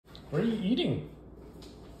What are you eating?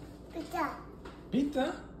 Pizza.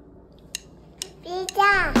 Pizza?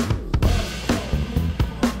 Pizza.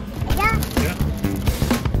 Yeah. Pizza.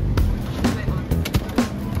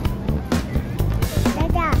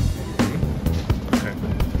 Okay.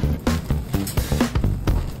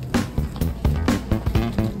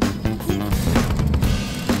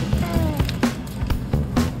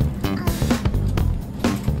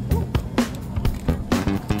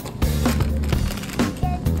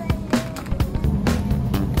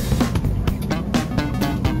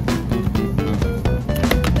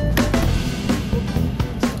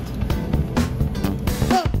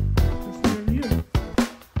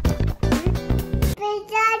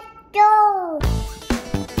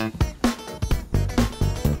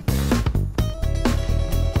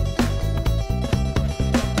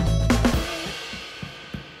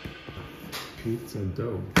 Pizza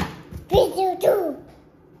dough. Pizza dough.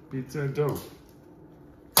 Pizza dough.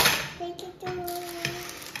 Pizza dough.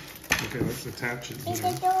 Okay, let's attach it here.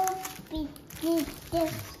 Pizza dough. Pizza.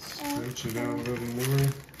 Stretch it out a little more.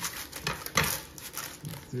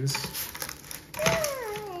 Like this.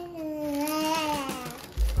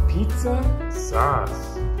 Pizza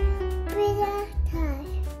sauce. Pizza sauce.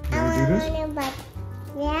 You want to do this?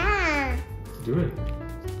 Yeah. Do it.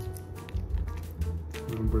 A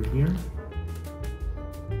little bit here.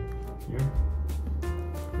 Yeah.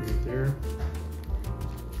 Put it there.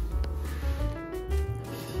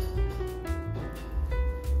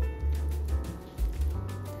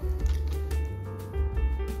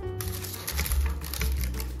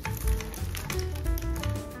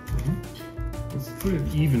 Let's put it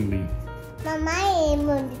evenly. Mama, I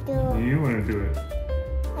want to do. You want to do it.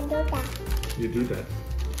 I do that. You do that.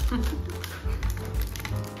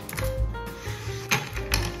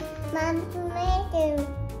 Mom, tomato.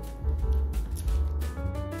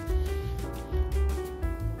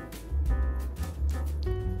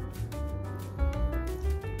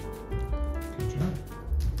 Good job.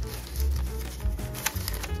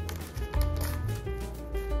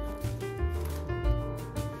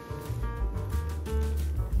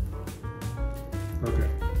 Okay.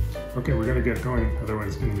 Okay, we're gonna get going, otherwise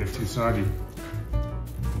it's gonna get too soggy.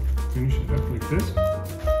 Finish it up like this.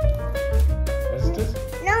 What is this?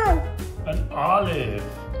 No. An olive.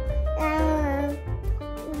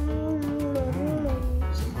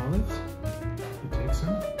 Some olives. You take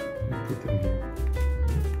some and put them here.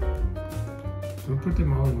 Don't put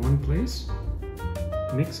them all in one place.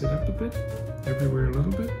 Mix it up a bit, everywhere a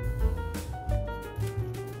little bit.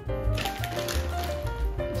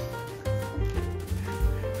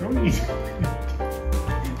 Don't eat.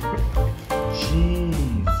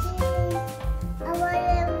 Cheese. I want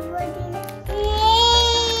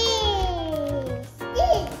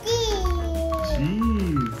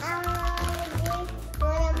Cheese.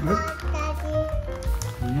 Look.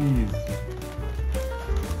 Cheese.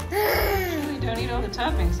 You don't eat all the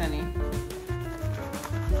toppings, honey.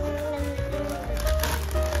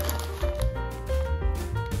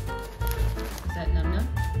 Is that num num?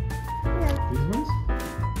 These ones?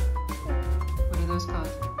 What are those called?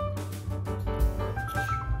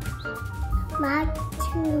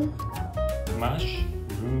 Mushroom.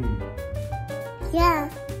 Mushroom. Yeah,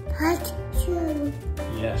 mushroom.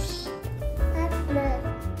 Yes. Mushroom.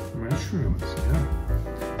 Mushrooms, yeah.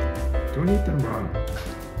 Don't eat them raw.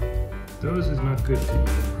 Those is not good to eat.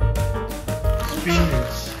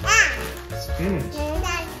 Spinach. Spinach.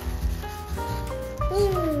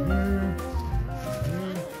 Ooh,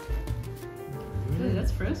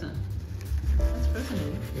 that's frozen. That's frozen,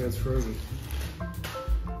 baby. Yeah, it's frozen.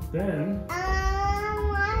 Then,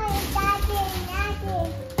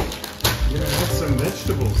 you're gonna add some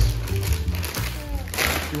vegetables.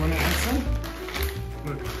 You wanna add some?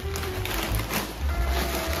 Look.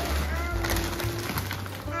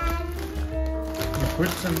 You put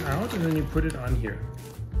some out and then you put it on here.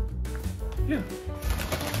 Yeah.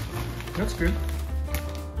 That's good.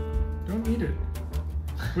 Don't eat it.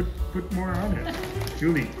 Put more on it.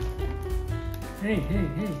 Julie. Hey.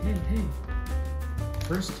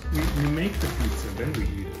 First, we make the pizza, then we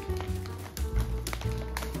eat it.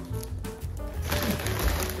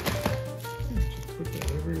 Just put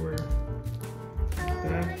that everywhere.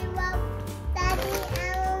 That.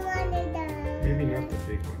 Maybe not the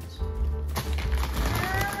big ones.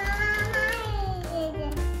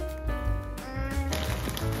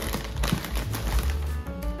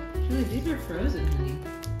 Julie, these are frozen, honey.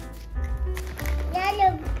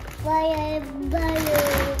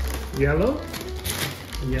 Yellow?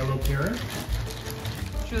 A yellow carrot?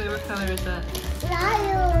 Julie, what color is that?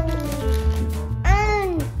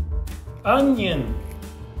 Onion.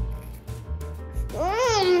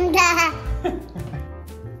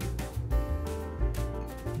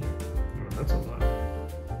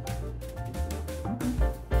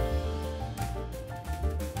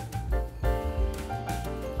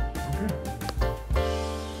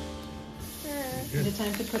 Is it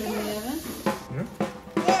time to put it in the oven? Yep.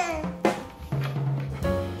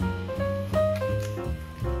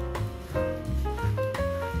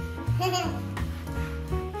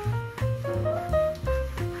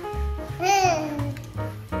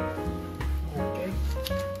 Okay.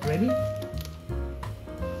 Ready?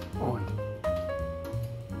 On.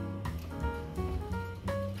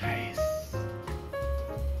 Nice.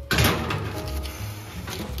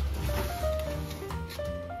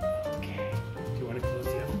 Okay. Do you want to close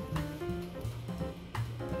the oven?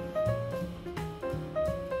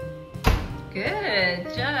 Good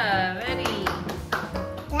job, Eddie.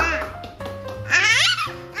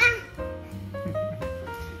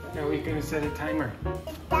 Now we're going to set a timer.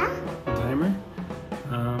 A timer?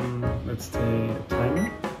 Let's say a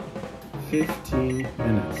timer. 15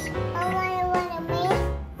 minutes.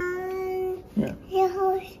 Yeah.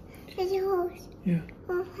 Yeah.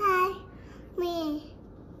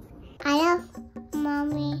 I love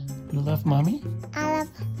mommy. You love mommy? I love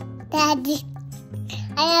daddy.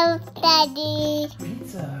 I love daddy.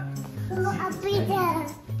 Pizza. Oh, a pizza.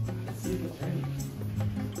 Let's see if it's ready.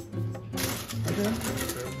 Okay.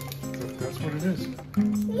 So that's what it is.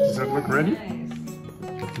 Does that look ready? Nice.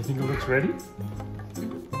 Do you think it looks ready?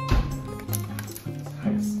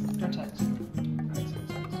 Nice. Don't touch.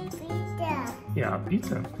 Pizza. Yeah,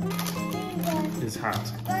 pizza Pizza. is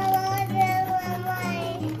hot.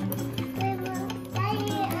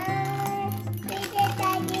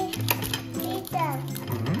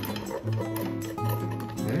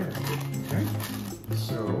 There. Okay.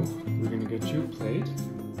 So we're gonna get you a plate.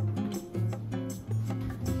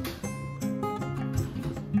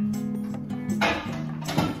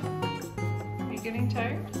 Are you getting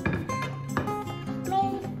tired?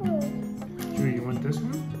 Drew, you want this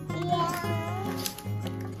one?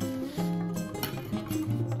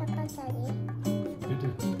 You do.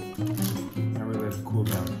 Now we let it cool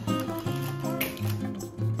down.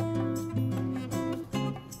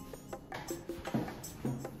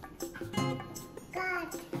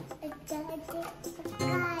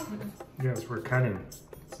 Yes, we're cutting.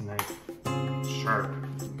 It's a knife. Sharp.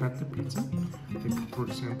 Cut the pizza. Take, for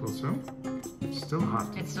example, so. It's still hot.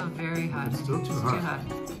 It's still very hot. It's still too hot. Too hot.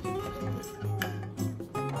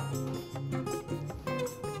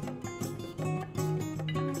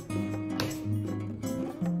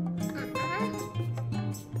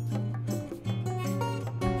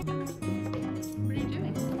 What are you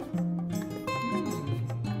doing?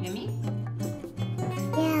 Yummy?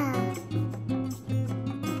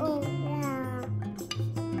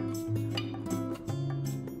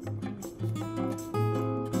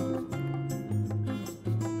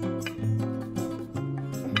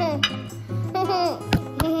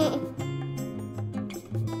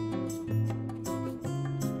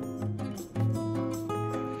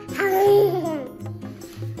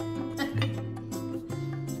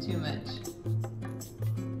 Too much.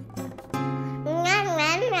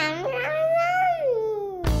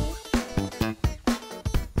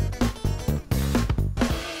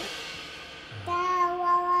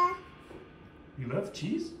 You love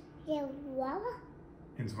cheese?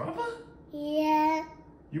 In Swava? Yeah.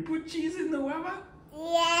 You put cheese in the wava?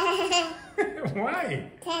 Yeah. Why?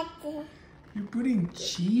 You're putting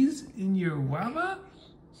cheese in your wava?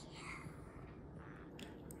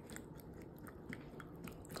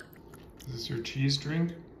 Is this your cheese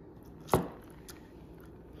drink?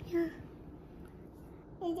 Yeah.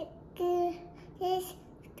 This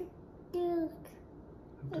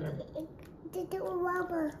Okay. the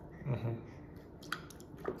rubber.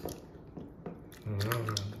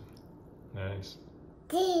 Nice.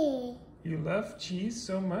 Yeah. You love cheese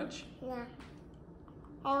so much? And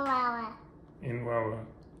rubber. In Wawa.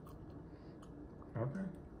 Okay.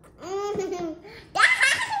 Mm-hmm.